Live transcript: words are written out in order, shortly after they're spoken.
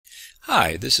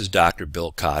Hi, this is Dr.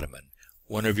 Bill Kottemann,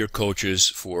 one of your coaches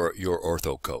for Your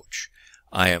Ortho Coach.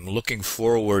 I am looking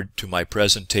forward to my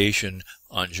presentation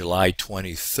on July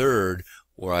 23rd,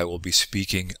 where I will be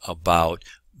speaking about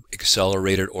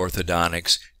accelerated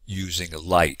orthodontics using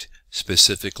light,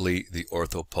 specifically the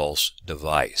OrthoPulse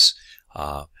device.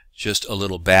 Just a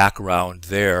little background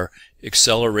there.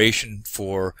 Acceleration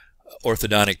for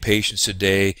orthodontic patients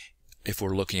today, if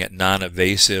we're looking at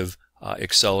non-invasive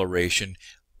acceleration,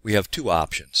 we have two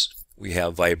options. We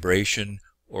have vibration,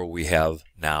 or we have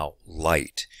now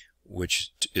light, which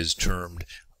is termed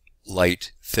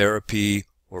light therapy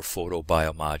or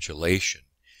photobiomodulation.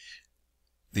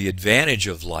 The advantage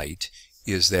of light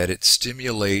is that it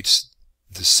stimulates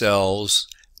the cells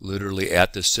literally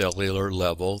at the cellular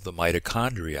level, the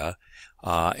mitochondria,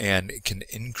 and it can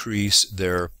increase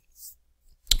their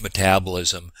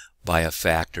metabolism by a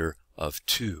factor of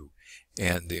 2.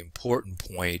 And the important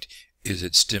point is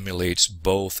it stimulates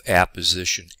both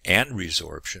apposition and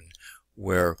resorption,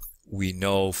 where we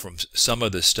know from some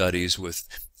of the studies with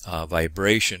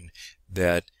vibration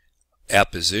that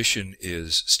apposition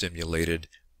is stimulated,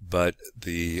 but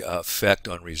the effect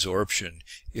on resorption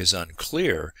is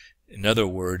unclear. In other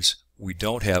words, we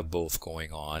don't have both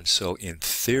going on, so in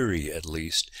theory at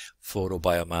least,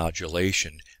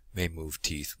 photobiomodulation may move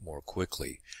teeth more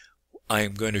quickly. I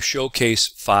am going to showcase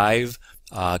 5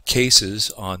 cases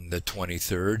on the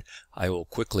 23rd. I will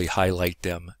quickly highlight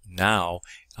them now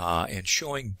and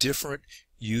showing different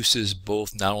uses,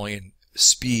 both not only in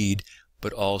speed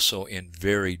but also in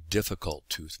very difficult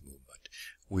tooth movement.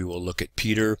 We will look at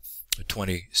Peter, a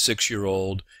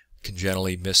 26-year-old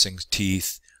congenitally missing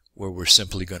teeth, where we're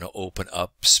simply going to open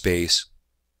up space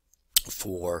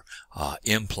for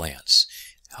implants.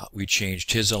 We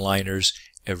changed his aligners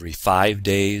every 5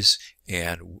 days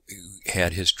and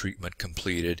had his treatment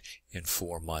completed in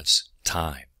 4 months'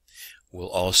 time. We'll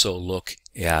also look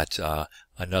at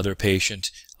another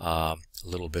patient, a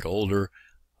little bit older,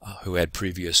 who had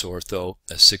previous ortho,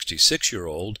 a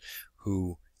 66-year-old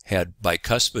who had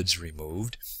bicuspids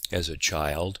removed as a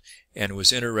child and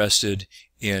was interested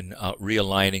in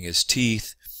realigning his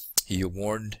teeth. He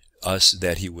warned us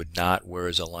that he would not wear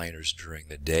his aligners during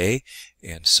the day,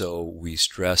 and so we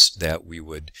stressed that we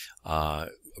would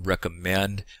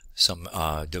recommend some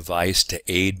device to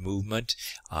aid movement,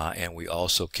 and we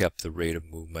also kept the rate of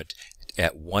movement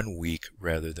at 1 week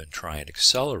rather than try and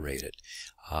accelerate it.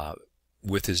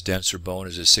 With his denser bone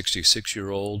as a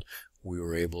 66-year-old, we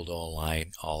were able to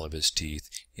align all of his teeth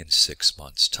in 6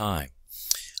 months' time.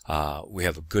 We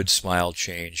have a good smile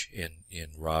change in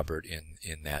Robert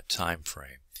in that time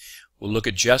frame. We'll look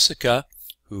at Jessica,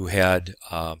 who had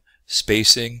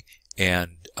spacing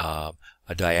and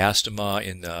a diastema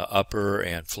in the upper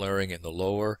and flaring in the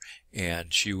lower,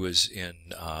 and she was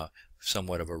in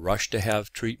somewhat of a rush to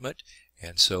have treatment,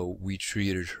 and so we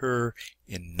treated her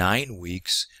in 9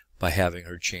 weeks by having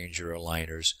her change her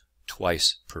aligners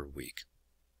twice per week.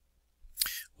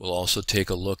 We'll also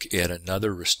take a look at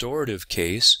another restorative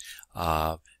case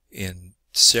in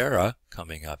Sarah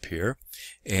coming up here,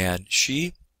 and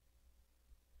she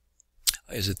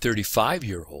is a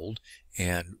 35-year-old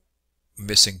and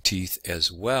missing teeth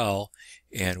as well,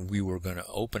 and we were going to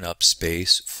open up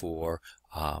space for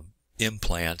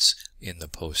implants in the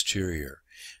posterior.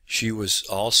 She was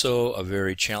also a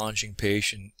very challenging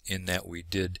patient in that we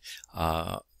did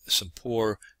some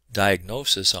poor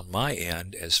diagnosis on my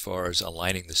end as far as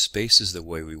aligning the spaces the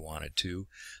way we wanted to.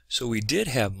 So we did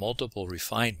have multiple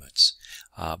refinements,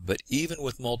 but even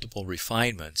with multiple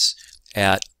refinements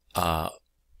at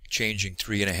changing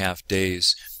 3.5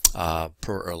 days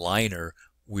per aligner,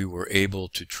 we were able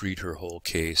to treat her whole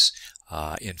case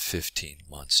in 15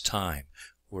 months' time,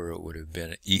 where it would have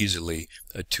been easily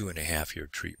a 2.5-year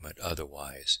treatment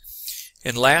otherwise.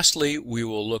 And lastly, we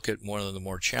will look at one of the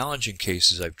more challenging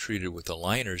cases I've treated with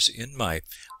aligners in my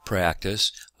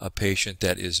practice, a patient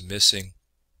that is missing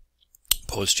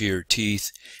posterior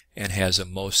teeth and has a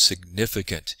most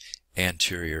significant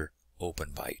anterior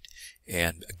open bite.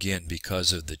 And again,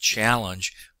 because of the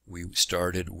challenge, we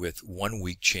started with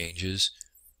 1-week changes.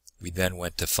 We then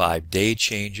went to 5-day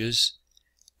changes,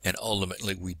 and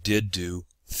ultimately we did do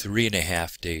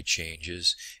 3.5-day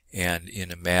changes, and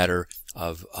in a matter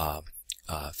of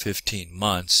 15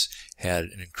 months had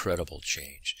an incredible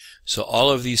change. So all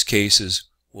of these cases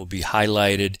will be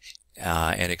highlighted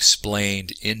and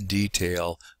explained in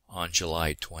detail on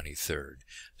July 23rd.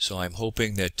 So I'm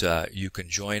hoping that you can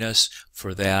join us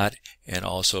for that, and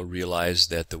also realize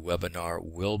that the webinar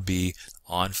will be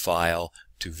on file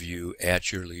to view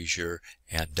at your leisure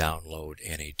and download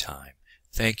anytime.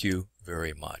 Thank you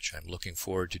very much. I'm looking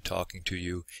forward to talking to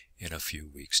you in a few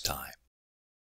weeks' time.